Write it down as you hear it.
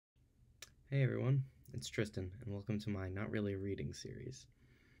Hey everyone, it's Tristan, and welcome to my Not Really Reading series.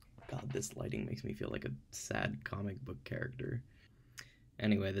 God, this lighting makes me feel like a sad comic book character.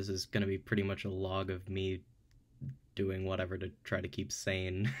 Anyway, this is gonna be pretty much a log of me doing whatever to try to keep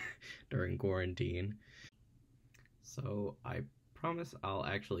sane during quarantine. So I promise I'll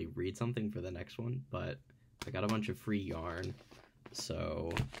actually read something for the next one, but I got a bunch of free yarn,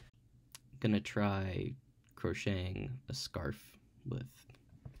 so I'm gonna try crocheting a scarf with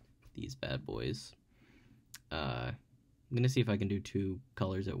these bad boys. I'm gonna see if I can do two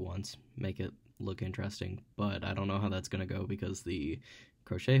colors at once, make it look interesting, but I don't know how that's gonna go because the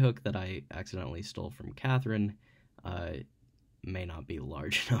crochet hook that I accidentally stole from Catherine may not be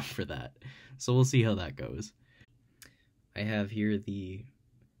large enough for that, so we'll see how that goes. I have here the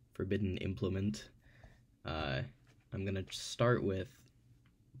forbidden implement. I'm gonna start with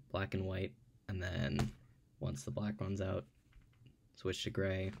black and white, and then once the black runs out, switch to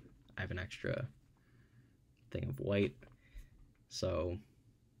gray. I have an extra thing of white, so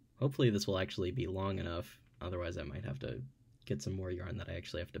hopefully this will actually be long enough, otherwise I might have to get some more yarn that I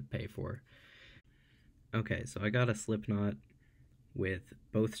actually have to pay for. Okay, so I got a slip knot with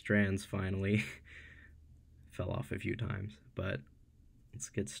both strands finally. Fell off a few times, but let's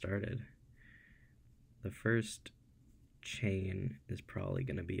get started. The first chain is probably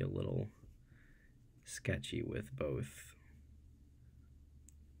going to be a little sketchy with both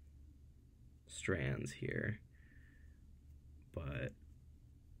strands here, but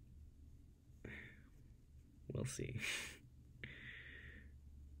we'll see.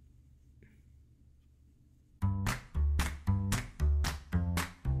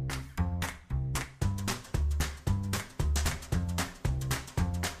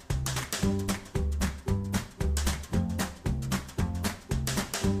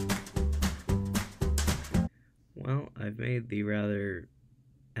 Well, I've made the rather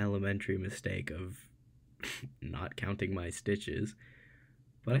elementary mistake of not counting my stitches,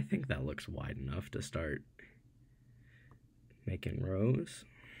 but I think that looks wide enough to start making rows.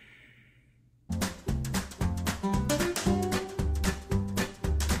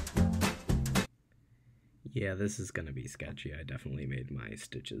 Yeah, this is gonna be sketchy. I definitely made my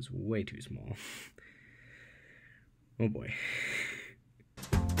stitches way too small. Oh boy.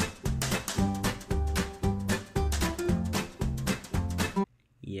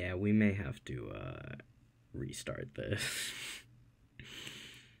 Yeah, we may have to restart this.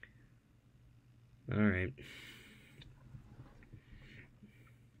 Alright.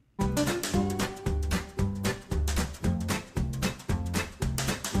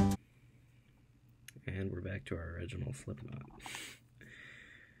 And we're back to our original slip knot.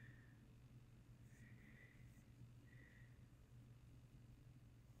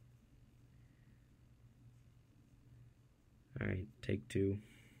 Alright, take two.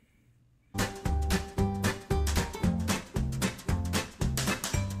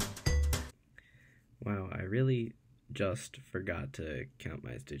 Wow, I really just forgot to count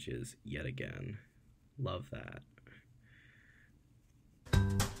my stitches yet again. Love that.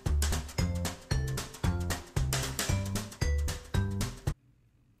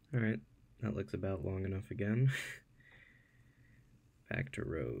 Alright, that looks about long enough again. Back to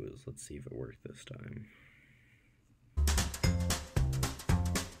rows. Let's see if it worked this time.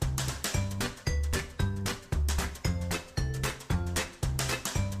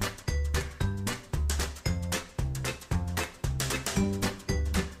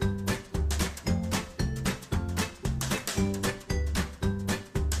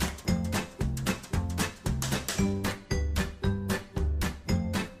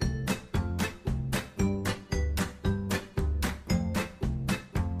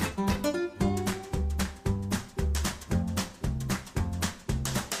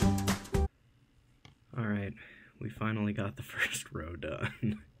 Alright, we finally got the first row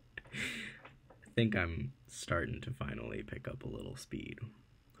done. I think I'm starting to finally pick up a little speed.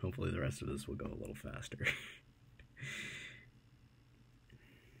 Hopefully the rest of this will go a little faster.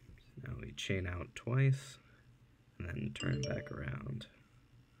 Now we chain out twice, and then turn back around.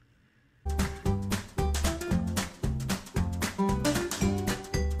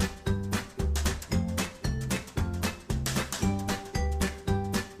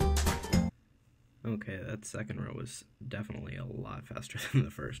 Okay, that second row was definitely a lot faster than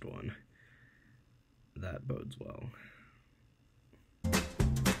the first one. That bodes well.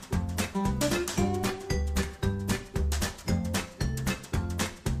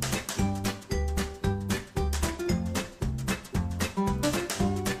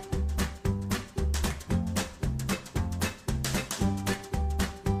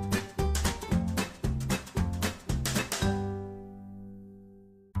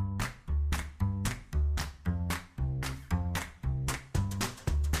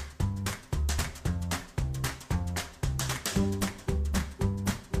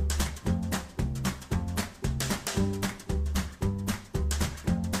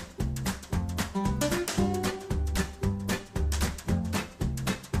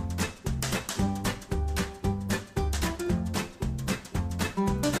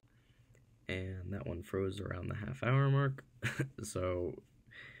 and that one froze around the half-hour mark, so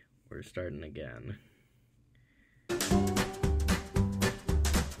we're starting again.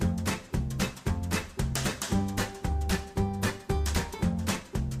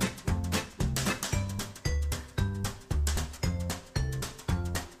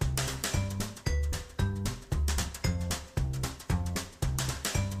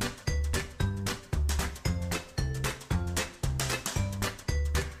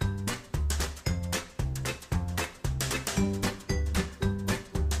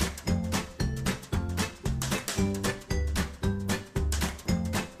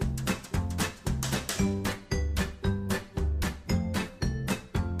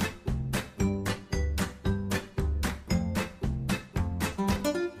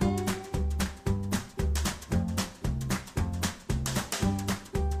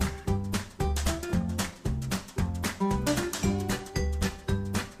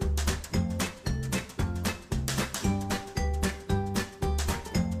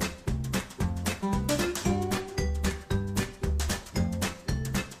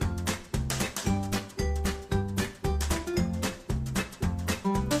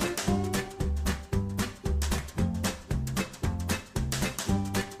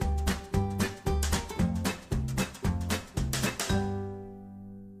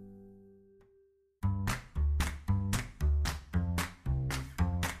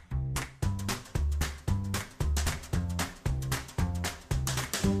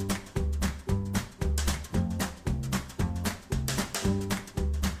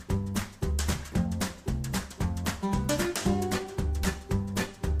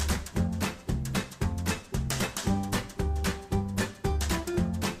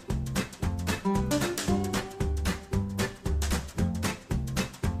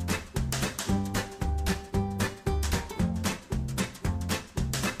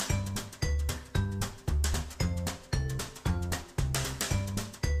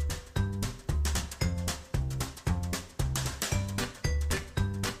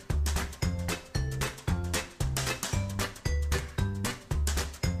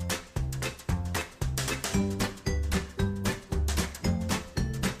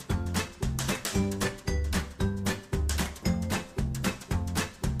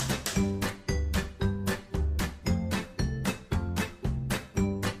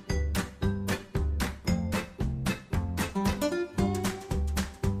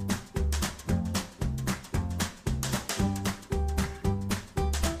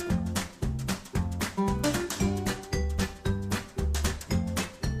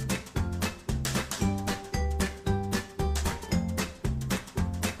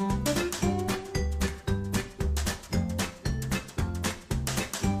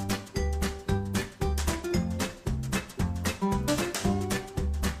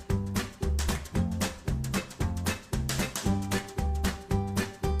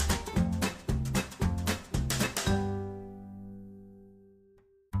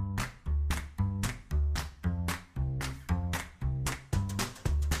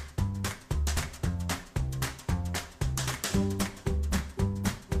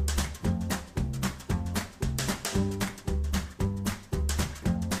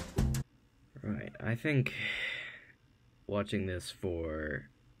 I think watching this for,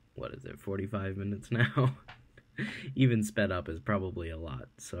 45 minutes now? Even sped up is probably a lot,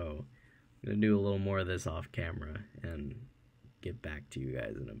 so I'm going to do a little more of this off camera and get back to you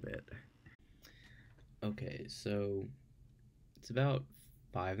guys in a bit. Okay, so it's about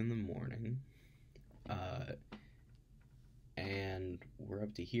 5 in the morning, and we're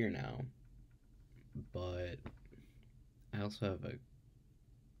up to here now, but I also have a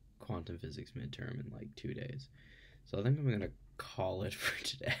quantum physics midterm in like 2 days, so I think I'm gonna call it for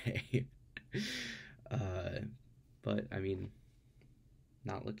today. But I mean,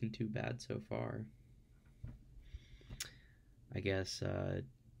 not looking too bad so far. I guess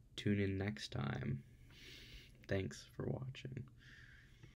tune in next time. Thanks for watching.